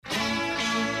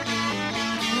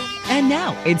And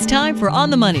now it's time for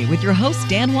On the Money with your host,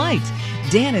 Dan White.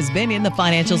 Dan has been in the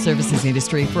financial services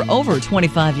industry for over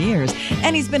 25 years,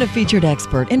 and he's been a featured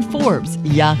expert in Forbes,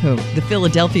 Yahoo, the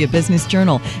Philadelphia Business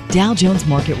Journal, Dow Jones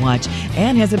Market Watch,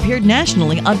 and has appeared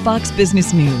nationally on Fox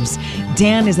Business News.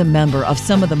 Dan is a member of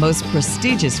some of the most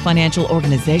prestigious financial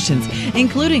organizations,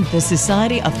 including the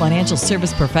Society of Financial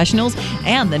Service Professionals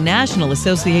and the National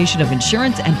Association of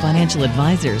Insurance and Financial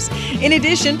Advisors. In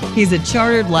addition, he's a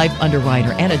chartered life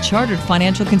underwriter and a chartered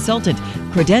financial consultant.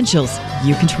 Credentials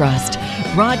you can trust.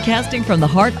 Broadcasting from the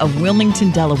heart of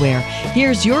Wilmington, Delaware,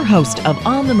 here's your host of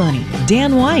On the Money,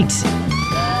 Dan White.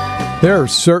 There are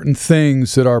certain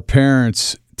things that our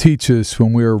parents teach us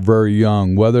when we were very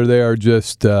young, whether they are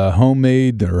just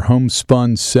homemade or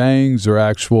homespun sayings or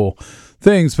actual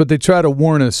things, but they try to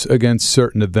warn us against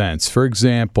certain events. For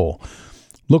example,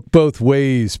 look both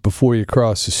ways before you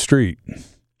cross the street.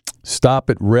 Stop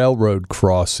at railroad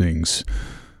crossings.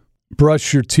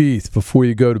 Brush your teeth before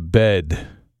you go to bed.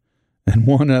 And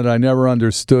one that I never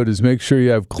understood is make sure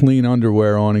you have clean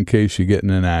underwear on in case you get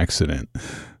in an accident.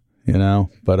 You know,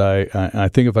 but I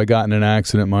think if I got in an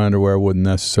accident, my underwear wouldn't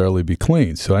necessarily be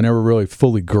clean. So I never really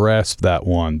fully grasped that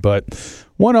one. But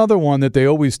one other one that they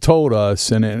always told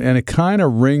us, and it kind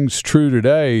of rings true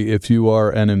today if you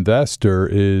are an investor,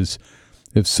 is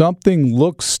if something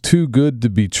looks too good to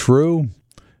be true,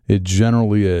 it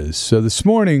generally is. So this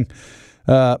morning,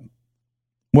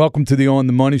 welcome to the On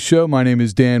the Money Show. My name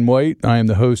is Dan White. I am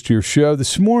the host of your show.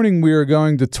 This morning we are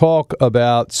going to talk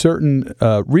about certain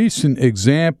recent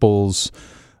examples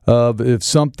of if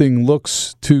something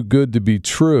looks too good to be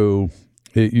true,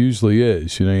 it usually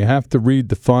is. You know, you have to read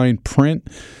the fine print,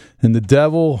 and the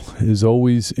devil is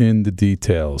always in the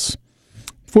details.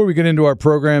 Before we get into our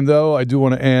program, though, I do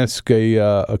want to ask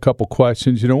a couple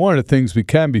questions. You know, one of the things we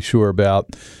can be sure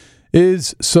about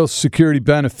is Social Security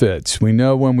benefits. We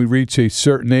know when we reach a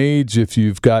certain age, if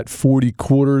you've got 40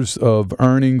 quarters of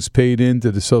earnings paid into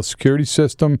the Social Security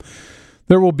system,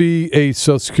 there will be a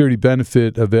Social Security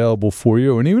benefit available for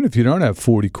you. And even if you don't have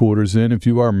 40 quarters in, if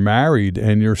you are married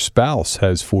and your spouse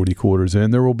has 40 quarters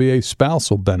in, there will be a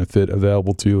spousal benefit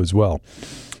available to you as well.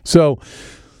 So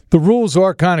the rules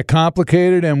are kind of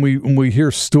complicated, and we hear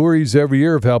stories every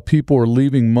year of how people are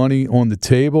leaving money on the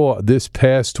table. This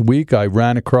past week, I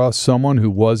ran across someone who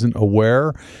wasn't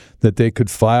aware that they could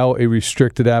file a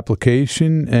restricted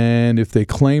application, and if they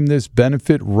claim this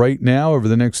benefit right now over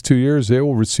the next 2 years, they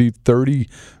will receive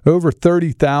over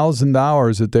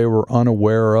 $30,000 that they were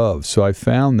unaware of. So I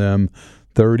found them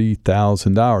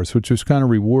 $30,000, which was kind of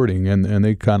rewarding, and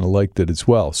they kind of liked it as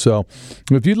well. So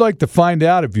if you'd like to find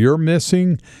out if you're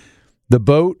missing the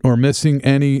boat or missing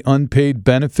any unpaid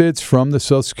benefits from the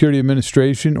Social Security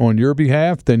Administration on your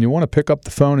behalf, then you want to pick up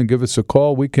the phone and give us a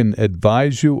call. We can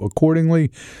advise you accordingly.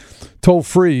 Toll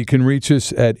free, you can reach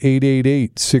us at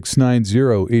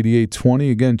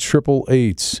 888-690-8820. Again,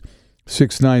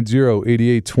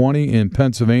 888-690-8820. In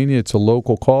Pennsylvania, it's a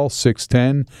local call,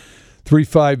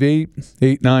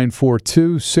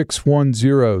 610-358-8942,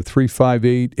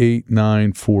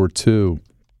 610-358-8942.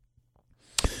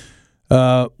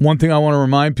 One thing I want to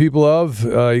remind people of,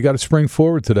 you got to spring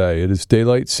forward today. It is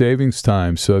daylight savings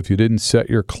time. So if you didn't set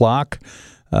your clock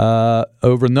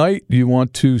overnight, you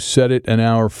want to set it an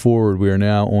hour forward. We are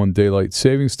now on daylight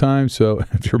savings time. So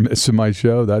if you're missing my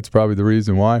show, that's probably the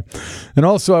reason why. And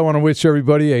also, I want to wish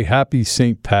everybody a happy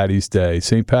St. Paddy's Day.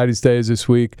 St. Paddy's Day is this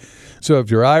week. So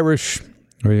if you're Irish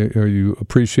or you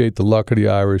appreciate the luck of the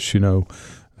Irish, you know,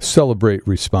 celebrate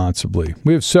responsibly.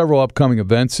 We have several upcoming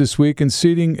events this week, and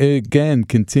seating, again,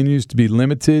 continues to be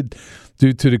limited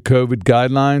due to the COVID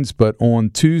guidelines. But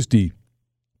on Tuesday,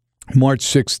 March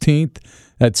 16th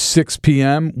at 6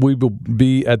 p.m., we will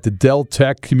be at the Del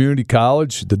Tech Community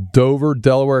College, the Dover,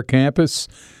 Delaware campus,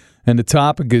 and the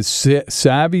topic is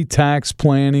Savvy Tax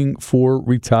Planning for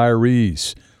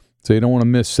Retirees. So you don't want to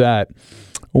miss that.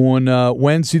 On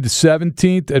Wednesday the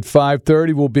 17th at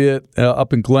 5:30, we'll be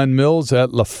up in Glen Mills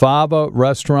at La Fava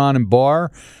Restaurant and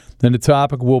Bar. And the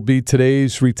topic will be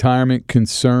today's retirement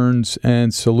concerns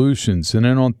and solutions. And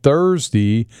then on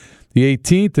Thursday, the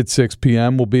 18th at 6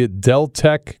 p.m., we'll be at Del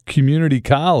Tech Community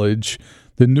College,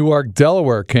 the Newark,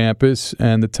 Delaware campus.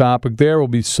 And the topic there will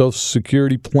be Social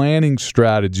Security planning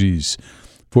strategies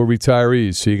for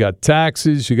retirees. So you got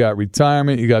taxes, you got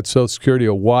retirement, you got Social Security,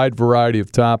 a wide variety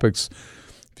of topics.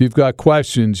 If you've got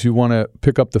questions, you want to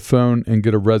pick up the phone and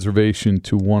get a reservation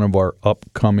to one of our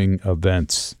upcoming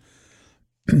events.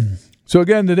 So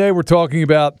again, today we're talking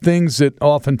about things that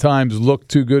oftentimes look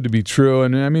too good to be true.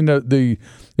 And I mean, the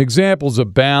examples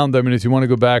abound. I mean, if you want to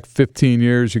go back 15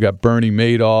 years, you got Bernie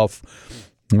Madoff.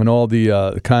 and all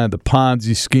the kind of the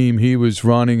Ponzi scheme he was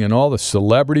running, and all the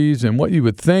celebrities and what you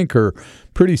would think are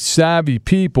pretty savvy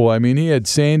people. I mean, he had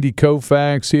Sandy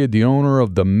Koufax, he had the owner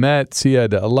of the Mets, he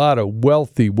had a lot of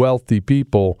wealthy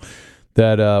people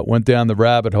that went down the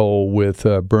rabbit hole with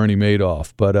Bernie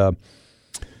Madoff. But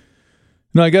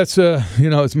I guess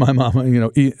as my mama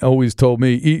always told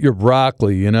me, eat your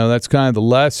broccoli. That's kind of the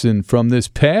lesson from this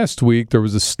past week. There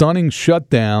was a stunning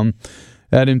shutdown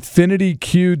at Infinity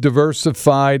Q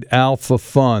Diversified Alpha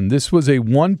Fund. This was a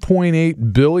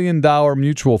 $1.8 billion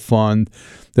mutual fund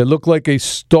that looked like a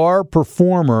star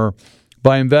performer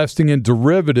by investing in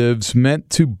derivatives meant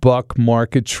to buck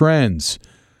market trends.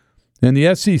 And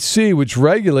the SEC, which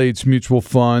regulates mutual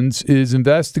funds, is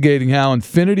investigating how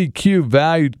Infinity Q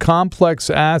valued complex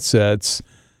assets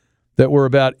that were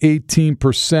about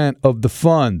 18% of the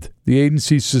fund. The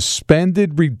agency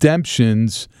suspended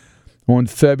redemptions on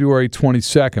February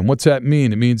 22nd. What's that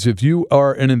mean? It means if you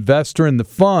are an investor in the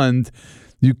fund,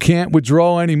 you can't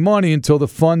withdraw any money until the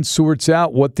fund sorts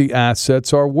out what the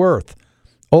assets are worth.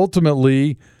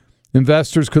 Ultimately,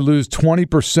 investors could lose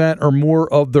 20% or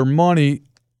more of their money,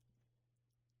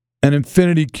 and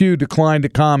Infinity Q declined to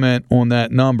comment on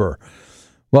that number.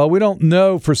 While we don't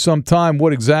know for some time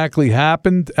what exactly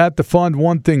happened at the fund,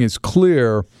 one thing is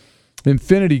clear.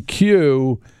 Infinity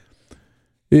Q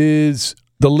is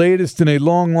the latest in a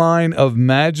long line of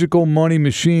magical money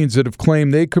machines that have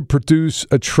claimed they could produce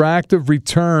attractive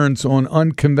returns on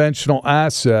unconventional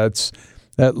assets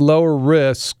at lower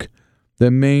risk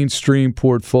than mainstream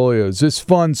portfolios. This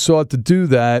fund sought to do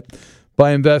that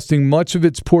by investing much of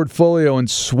its portfolio in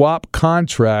swap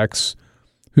contracts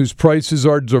whose prices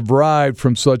are derived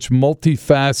from such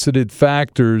multifaceted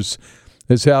factors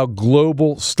as how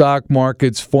global stock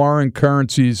markets, foreign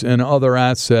currencies, and other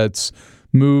assets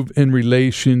move in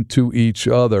relation to each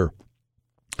other.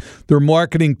 Their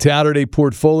marketing touted a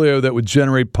portfolio that would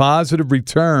generate positive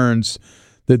returns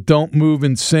that don't move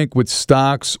in sync with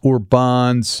stocks or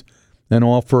bonds and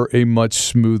offer a much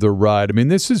smoother ride. I mean,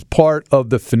 this is part of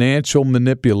the financial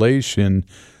manipulation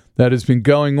that has been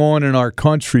going on in our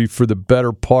country for the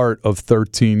better part of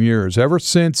 13 years. Ever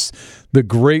since the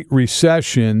Great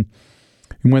Recession,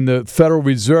 when the Federal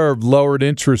Reserve lowered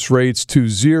interest rates to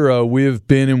zero, we have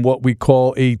been in what we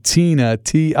call a TINA,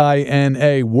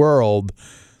 T-I-N-A world,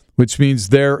 which means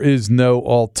there is no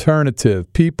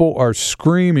alternative. People are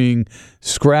screaming,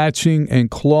 scratching,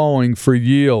 and clawing for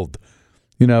yield.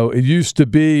 It used to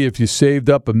be if you saved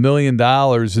up $1 million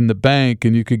in the bank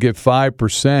and you could get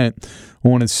 5%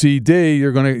 on a CD,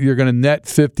 you're gonna net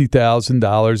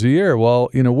 $50,000 a year. Well,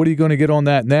 what are you going to get on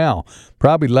that now?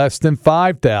 Probably less than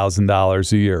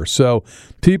 $5,000 a year. So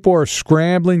people are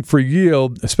scrambling for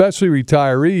yield, especially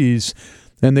retirees,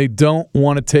 and they don't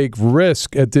want to take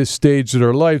risk at this stage of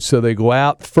their life. So they go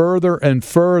out further and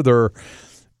further,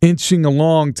 inching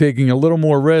along, taking a little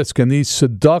more risk. And these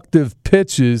seductive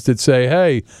pitches that say,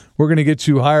 hey, we're going to get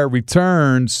you higher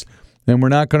returns and we're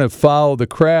not going to follow the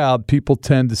crowd, people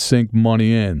tend to sink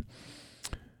money in.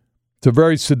 It's a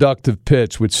very seductive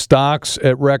pitch with stocks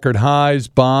at record highs,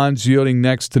 bonds yielding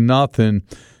next to nothing,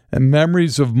 and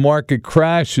memories of market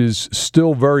crashes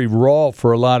still very raw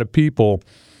for a lot of people.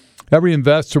 Every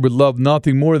investor would love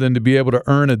nothing more than to be able to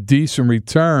earn a decent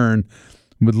return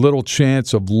with little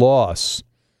chance of loss.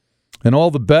 And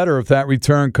all the better if that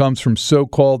return comes from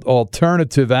so-called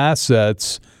alternative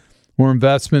assets or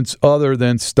investments other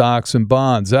than stocks and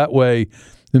bonds. That way,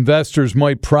 investors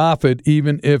might profit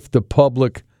even if the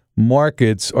public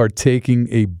markets are taking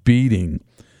a beating.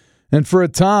 And for a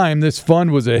time, this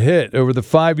fund was a hit. Over the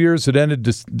 5 years that ended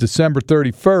December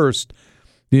 31st,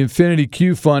 the Infinity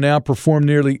Q Fund outperformed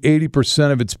nearly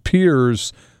 80% of its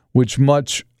peers, with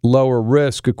much lower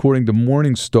risk, according to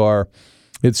Morningstar.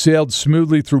 It sailed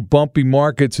smoothly through bumpy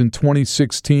markets in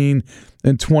 2016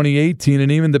 and 2018,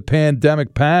 and even the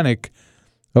pandemic panic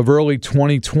of early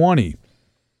 2020.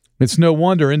 It's no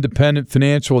wonder independent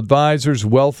financial advisors,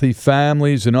 wealthy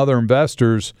families, and other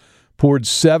investors poured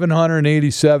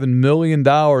 $787 million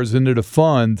into the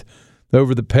fund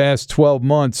over the past 12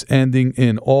 months, ending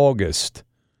in August.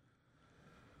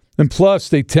 And plus,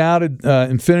 they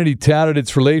Infinity touted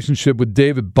its relationship with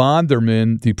David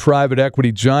Bonderman, the private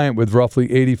equity giant with roughly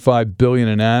 $85 billion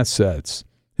in assets.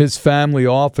 His family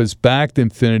office backed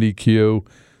Infinity Q,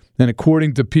 and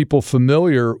according to people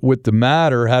familiar with the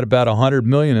matter, had about $100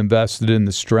 million invested in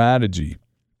the strategy.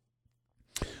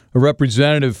 A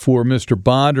representative for Mr.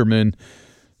 Bonderman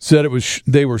said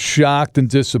they were shocked and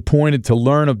disappointed to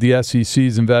learn of the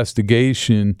SEC's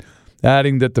investigation,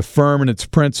 adding that the firm and its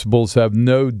principals have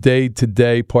no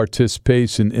day-to-day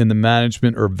participation in the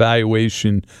management or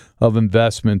valuation of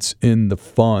investments in the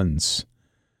funds.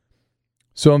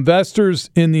 So investors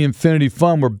in the Infinity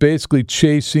Fund were basically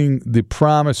chasing the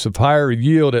promise of higher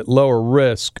yield at lower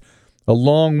risk,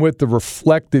 along with the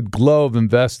reflected glow of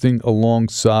investing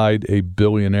alongside a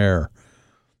billionaire.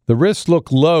 The risk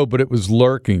looked low, but it was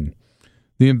lurking.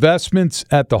 The investments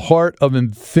at the heart of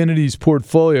Infinity's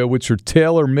portfolio, which are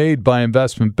tailor-made by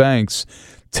investment banks,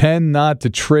 tend not to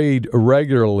trade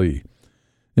irregularly.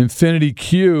 Infinity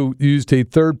Q used a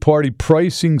third-party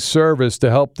pricing service to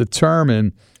help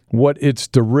determine what its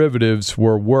derivatives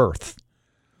were worth.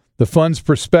 The fund's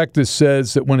prospectus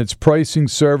says that when its pricing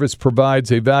service provides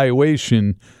a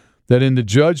valuation that in the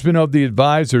judgment of the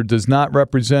advisor does not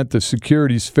represent the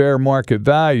security's fair market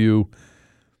value,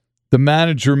 the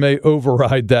manager may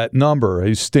override that number,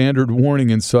 a standard warning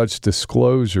in such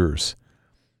disclosures.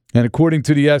 And according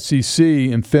to the SEC,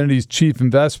 Infinity's chief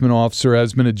investment officer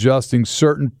has been adjusting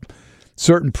certain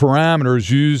parameters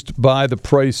used by the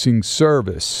pricing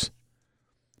service.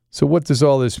 So what does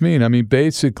all this mean? I mean,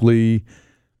 basically,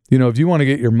 if you want to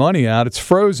get your money out, it's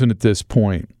frozen at this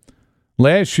point.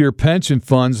 Last year, pension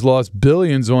funds lost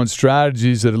billions on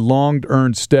strategies that had long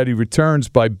earned steady returns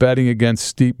by betting against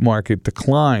steep market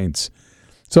declines.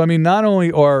 So, I mean, not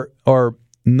only are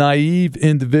naive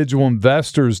individual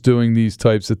investors doing these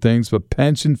types of things, but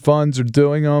pension funds are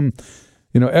doing them.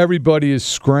 Everybody is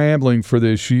scrambling for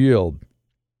this yield.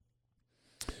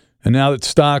 And now that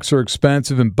stocks are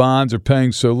expensive and bonds are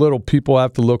paying so little, people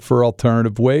have to look for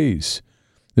alternative ways.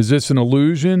 Is this an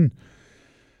illusion?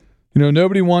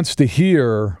 Nobody wants to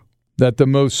hear that the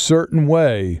most certain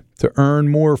way to earn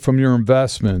more from your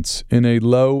investments in a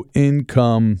low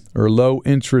income or low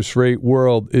interest rate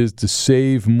world is to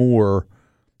save more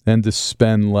and to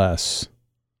spend less.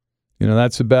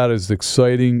 That's about as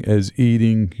exciting as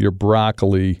eating your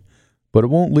broccoli, but it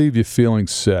won't leave you feeling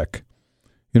sick.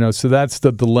 So that's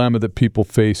the dilemma that people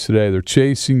face today. They're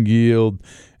chasing yield,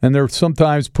 and they're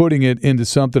sometimes putting it into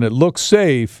something that looks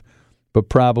safe, but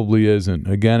probably isn't.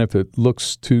 Again, if it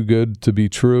looks too good to be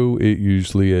true, it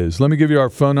usually is. Let me give you our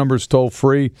phone numbers toll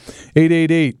free,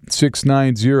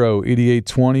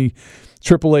 888-690-8820,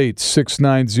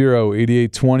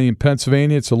 888-690-8820. In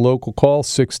Pennsylvania, it's a local call,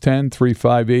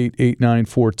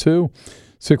 610-358-8942.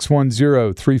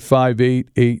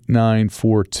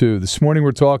 610-358-8942. This morning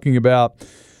we're talking about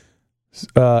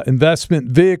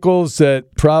investment vehicles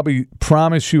that probably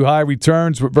promise you high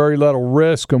returns with very little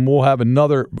risk, and we'll have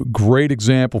another great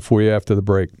example for you after the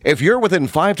break. If you're within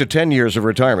 5 to 10 years of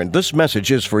retirement, this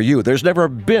message is for you. There's never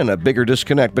been a bigger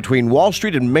disconnect between Wall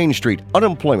Street and Main Street.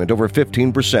 Unemployment over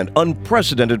 15%,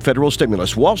 unprecedented federal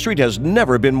stimulus. Wall Street has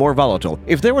never been more volatile.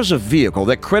 If there was a vehicle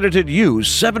that credited you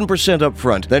 7% up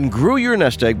front, then grew your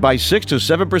nest egg by 6 to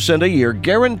 7% a year,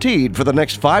 guaranteed for the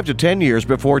next 5 to 10 years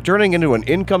before turning into an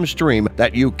income stream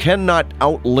that you cannot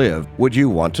outlive, would you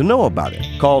want to know about it?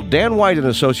 Call Dan White &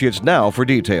 Associates now for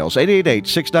details.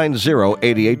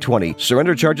 888-690-8820.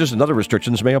 Surrender charges and other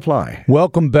restrictions may apply.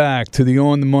 Welcome back to the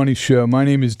On the Money Show. My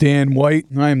name is Dan White,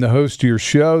 and I am the host of your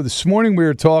show. This morning we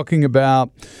are talking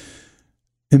about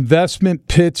investment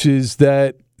pitches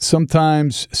that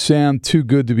sometimes sound too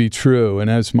good to be true. And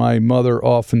as my mother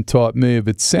often taught me, if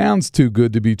it sounds too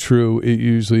good to be true, it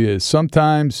usually is.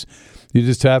 Sometimes you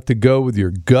just have to go with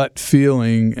your gut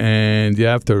feeling, and you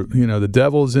have to, the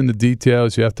devil's in the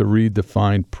details. You have to read the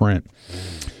fine print.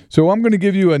 So I'm going to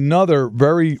give you another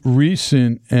very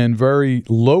recent and very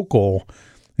local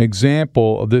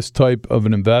example of this type of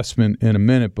an investment in a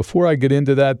minute. Before I get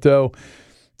into that, though,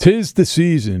 'tis the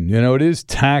season. It is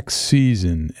tax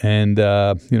season, and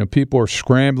people are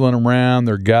scrambling around.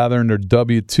 They're gathering their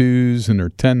W-2s and their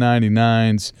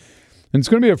 1099s. And it's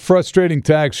going to be a frustrating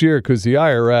tax year because the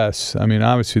IRS,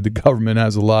 obviously the government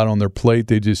has a lot on their plate.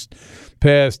 They just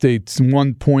passed a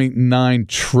 $1.9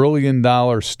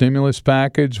 trillion stimulus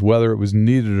package. Whether it was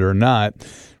needed or not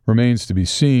remains to be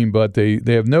seen. But they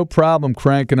have no problem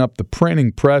cranking up the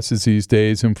printing presses these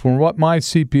days. And from what my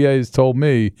CPA has told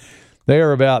me, they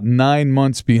are about 9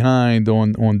 months behind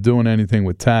on doing anything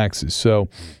with taxes. So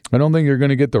I don't think you're going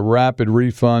to get the rapid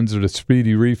refunds or the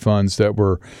speedy refunds that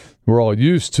we're all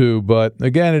used to. But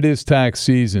again, it is tax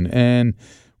season. And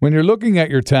when you're looking at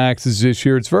your taxes this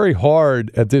year, it's very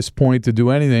hard at this point to do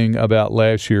anything about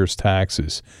last year's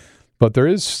taxes. But there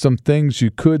is some things you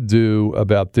could do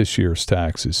about this year's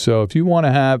taxes. So if you want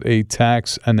to have a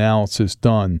tax analysis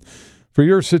done for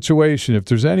your situation, if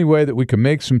there's any way that we can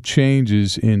make some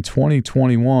changes in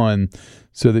 2021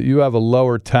 so that you have a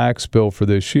lower tax bill for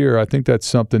this year, I think that's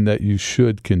something that you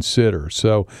should consider.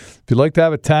 So if you'd like to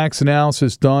have a tax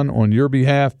analysis done on your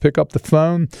behalf, pick up the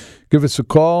phone, give us a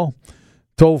call,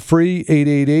 toll free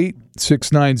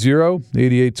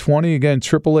 888-690-8820. Again,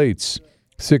 888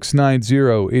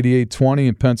 690-8820.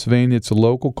 In Pennsylvania, it's a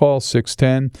local call,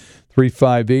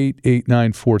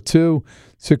 610-358-8942,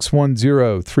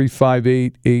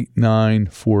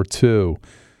 610-358-8942.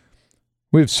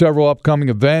 We have several upcoming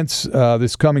events.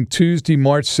 This coming Tuesday,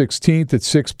 March 16th at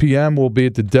 6 p.m., we'll be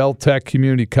at the Del Tech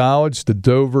Community College, the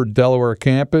Dover, Delaware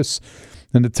campus,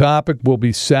 and the topic will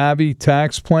be Savvy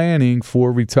Tax Planning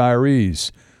for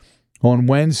Retirees. On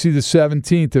Wednesday the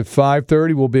 17th at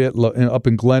 5:30, we'll be up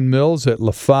in Glen Mills at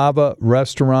La Fava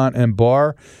Restaurant and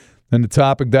Bar. And the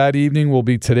topic that evening will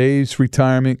be today's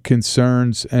retirement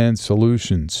concerns and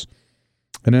solutions.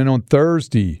 And then on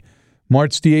Thursday,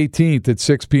 March the 18th at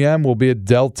 6 p.m., we'll be at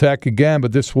Del Tech again,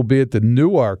 but this will be at the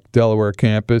Newark, Delaware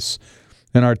campus.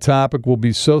 And our topic will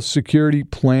be Social Security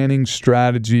planning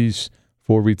strategies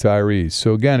for retirees.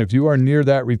 So again, if you are near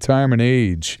that retirement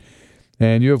age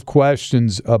and you have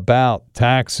questions about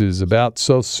taxes, about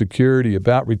Social Security,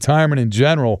 about retirement in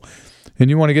general, and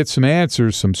you want to get some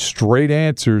answers, some straight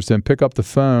answers, then pick up the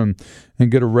phone and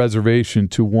get a reservation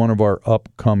to one of our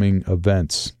upcoming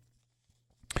events.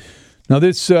 Now,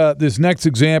 this next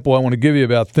example I want to give you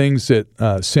about things that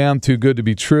sound too good to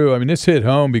be true. I mean, this hit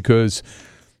home because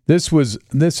this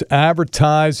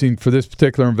advertising for this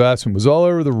particular investment was all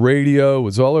over the radio,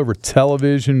 was all over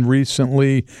television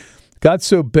recently. Got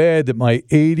so bad that my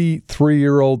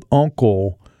 83-year-old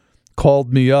uncle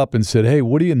called me up and said, "Hey,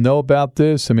 what do you know about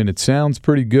this? I mean, it sounds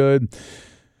pretty good."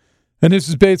 And this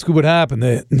is basically what happened.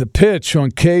 The pitch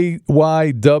on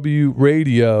KYW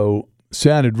radio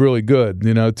sounded really good,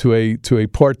 to a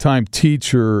part-time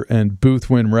teacher and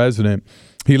Boothwyn resident.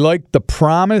 He liked the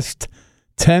promised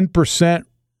 10%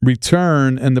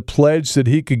 return and the pledge that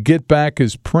he could get back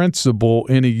his principal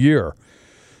in a year.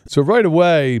 So right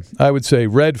away, I would say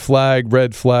red flag,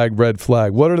 red flag, red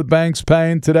flag. What are the banks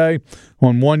paying today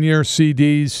on one-year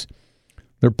CDs?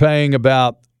 They're paying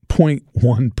about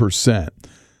 0.1%.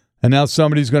 And now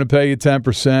somebody's going to pay you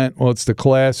 10%. Well, it's the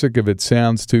classic. If it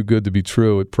sounds too good to be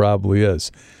true, it probably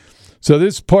is. So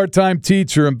this part-time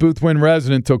teacher and Boothwyn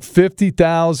resident took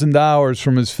 $50,000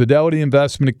 from his Fidelity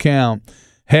investment account,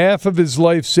 half of his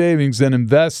life savings, and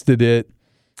invested it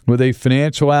with a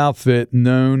financial outfit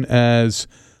known as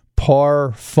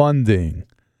Par Funding.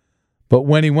 But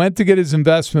when he went to get his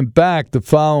investment back the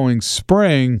following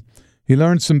spring, he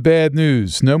learned some bad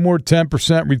news. No more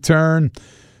 10% return,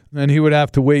 and he would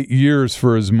have to wait years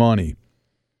for his money.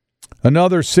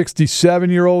 Another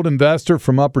 67-year-old investor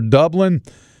from Upper Dublin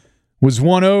was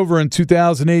won over in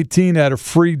 2018 at a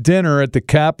free dinner at the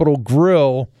Capitol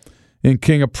Grill in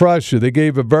King of Prussia. They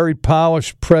gave a very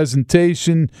polished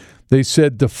presentation. They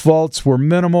said defaults were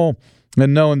minimal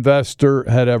and no investor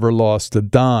had ever lost a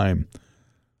dime.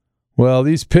 Well,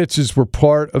 these pitches were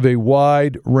part of a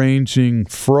wide-ranging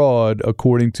fraud,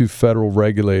 according to federal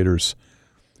regulators.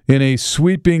 In a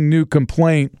sweeping new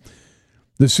complaint,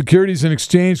 the Securities and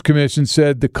Exchange Commission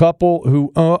said the couple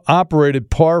who operated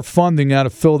Par Funding out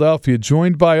of Philadelphia,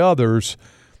 joined by others,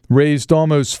 raised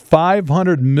almost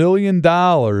 $500 million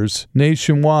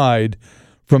nationwide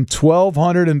from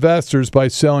 1,200 investors by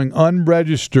selling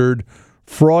unregistered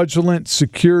fraudulent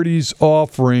securities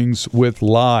offerings with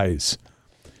lies.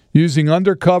 Using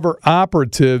undercover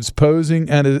operatives posing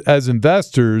as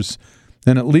investors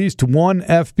and at least one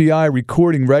FBI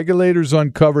recording, regulators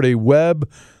uncovered a web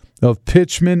of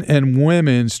pitchmen and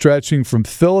women stretching from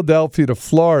Philadelphia to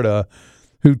Florida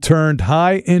who turned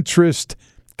high-interest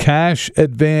cash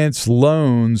advance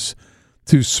loans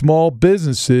to small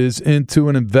businesses into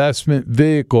an investment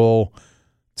vehicle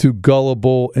to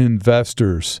gullible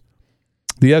investors.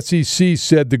 The SEC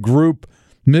said the group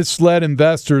misled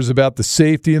investors about the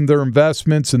safety in their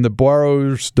investments and the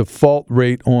borrower's default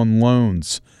rate on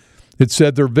loans. It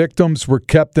said their victims were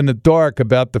kept in the dark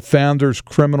about the founder's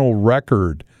criminal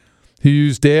record. He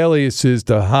used aliases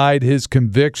to hide his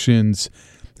convictions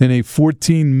in a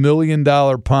 $14 million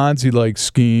Ponzi-like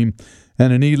scheme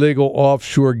and an illegal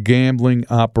offshore gambling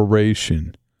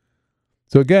operation.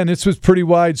 So again, this was pretty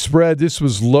widespread. This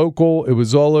was local. It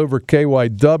was all over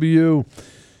KYW.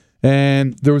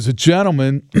 And there was a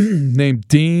gentleman named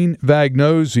Dean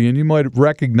Vagnozzi, and you might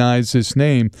recognize this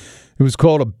name. It was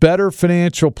called A Better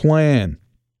Financial Plan.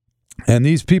 And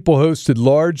these people hosted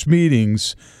large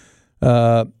meetings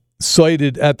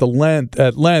cited at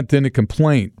length in a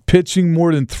complaint. Pitching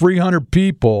more than 300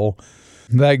 people,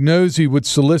 Vagnozzi would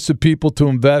solicit people to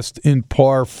invest in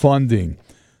Par Funding,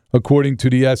 according to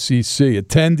the SEC.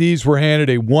 Attendees were handed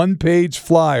a one-page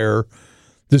flyer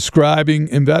describing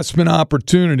investment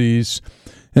opportunities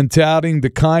and touting the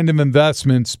kind of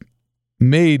investments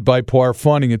made by Par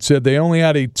Funding. It said they only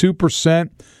had a 2%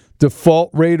 default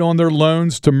rate on their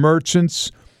loans to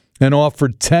merchants and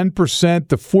offered 10%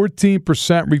 to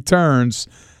 14% returns,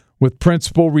 with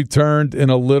principal returned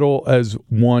in a little as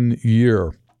 1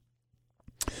 year.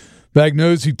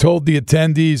 Vagnozzi told the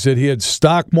attendees that he had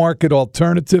stock market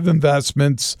alternative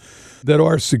investments that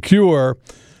are secure,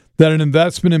 that an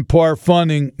investment in par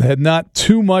funding had not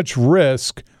too much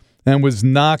risk and was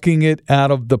knocking it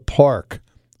out of the park,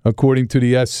 according to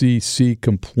the SEC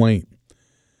complaint.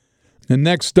 And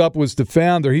next up was the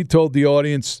founder. He told the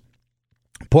audience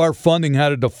par funding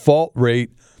had a default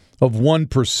rate of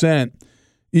 1%,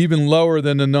 even lower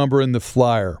than the number in the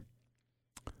flyer.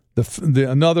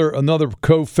 Another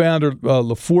co-founder,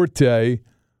 Laforte,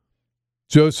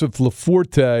 Joseph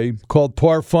Laforte, called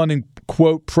par funding,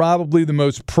 quote, probably the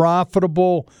most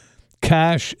profitable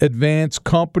cash advance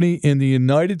company in the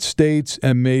United States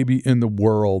and maybe in the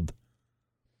world.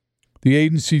 The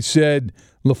agency said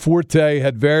Laforte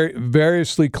had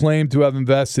variously claimed to have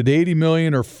invested $80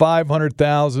 million or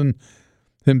 $500,000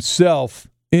 himself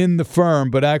in the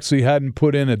firm, but actually hadn't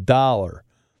put in $1.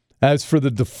 As for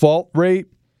the default rate,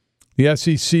 the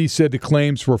SEC said the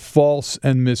claims were false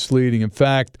and misleading. In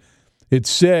fact, it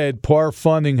said par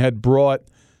funding had brought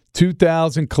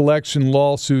 2,000 collection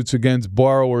lawsuits against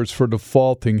borrowers for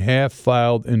defaulting, half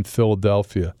filed in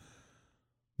Philadelphia.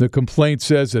 The complaint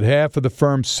says that half of the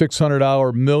firm's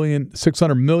 $600 million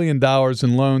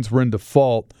in loans were in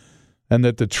default, and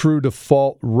that the true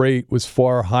default rate was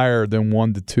far higher than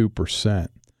 1% to 2%.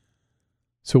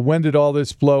 So when did all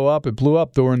this blow up? It blew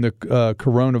up during the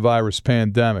coronavirus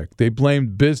pandemic. They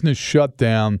blamed business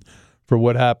shutdown for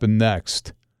what happened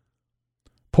next.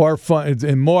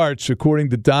 In March, according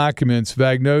to documents,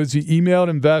 Vagnozzi emailed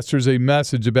investors a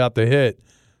message about the hit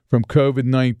from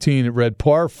COVID-19. It read,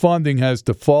 par funding has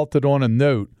defaulted on a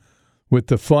note with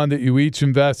the fund that you each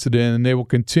invested in, and they will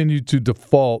continue to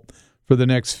default for the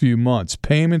next few months.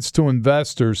 Payments to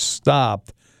investors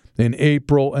stopped in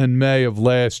April and May of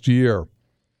last year.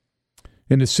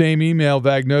 In the same email,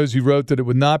 Vagnozzi wrote that it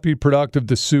would not be productive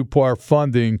to sue par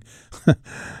funding,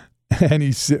 and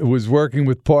he was working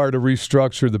with par to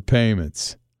restructure the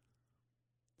payments.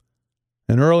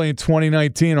 And early in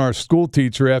 2019, our school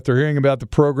teacher, after hearing about the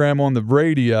program on the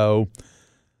radio,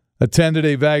 attended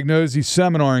a Vagnozzi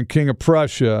seminar in King of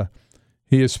Prussia.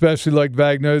 He especially liked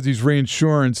Vagnozzi's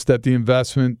reinsurance that the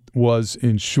investment was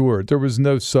insured. There was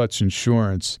no such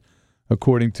insurance,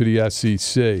 according to the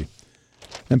SEC.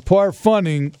 And par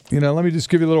funding, let me just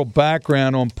give you a little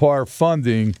background on par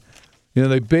funding.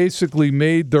 They basically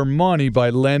made their money by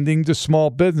lending to small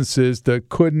businesses that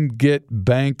couldn't get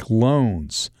bank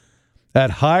loans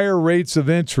at higher rates of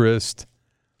interest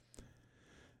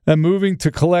and moving to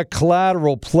collect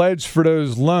collateral pledged for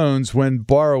those loans when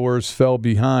borrowers fell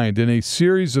behind. In a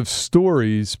series of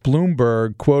stories,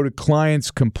 Bloomberg quoted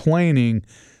clients complaining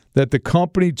that the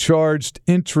company charged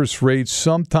interest rates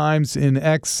sometimes in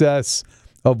excess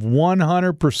of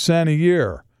 100% a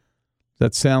year.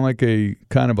 That sound like a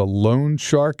kind of a loan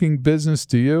sharking business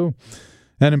to you?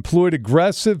 And employed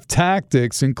aggressive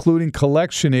tactics, including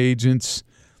collection agents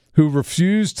who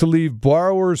refused to leave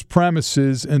borrowers'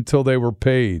 premises until they were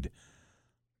paid.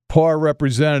 Par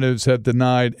representatives have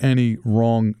denied any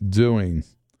wrongdoing.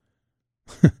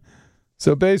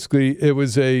 So basically, it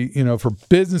was for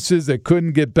businesses that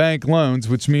couldn't get bank loans,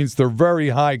 which means they're very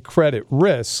high credit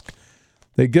risk.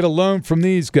 They get a loan from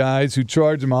these guys who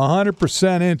charge them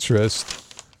 100%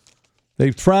 interest.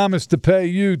 They promised to pay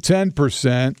you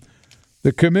 10%.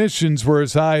 The commissions were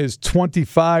as high as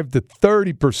 25 to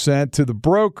 30% to the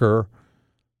broker.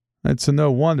 It's a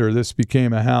no wonder this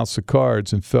became a house of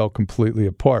cards and fell completely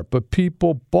apart. But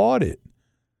people bought it.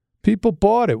 People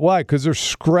bought it. Why? Because they're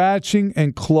scratching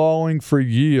and clawing for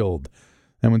yield.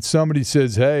 And when somebody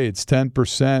says, hey, it's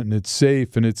 10% and it's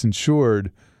safe and it's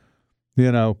insured,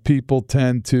 people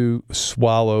tend to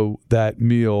swallow that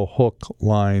meal hook,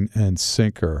 line, and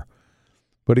sinker.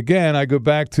 But again, I go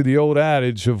back to the old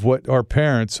adage of what our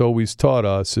parents always taught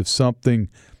us. If something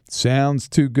sounds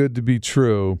too good to be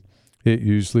true, it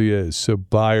usually is. So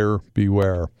buyer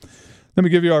beware. Let me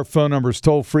give you our phone numbers.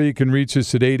 Toll free, you can reach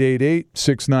us at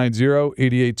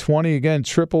 888-690-8820. Again,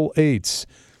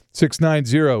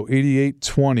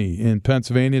 888-690-8820. In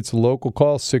Pennsylvania, it's a local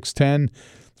call, 610-358-8942,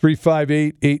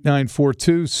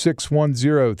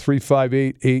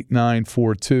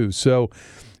 610-358-8942. So,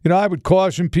 I would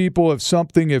caution people if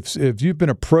you've been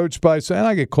approached by, and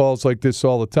I get calls like this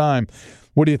all the time,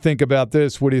 what do you think about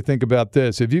this? What do you think about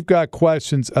this? If you've got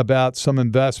questions about some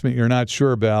investment you're not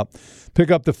sure about, pick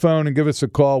up the phone and give us a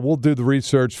call. We'll do the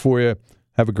research for you.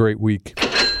 Have a great week.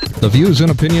 The views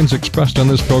and opinions expressed on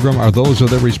this program are those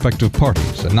of their respective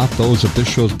parties and not those of this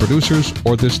show's producers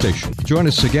or this station. Join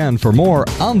us again for more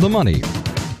On the Money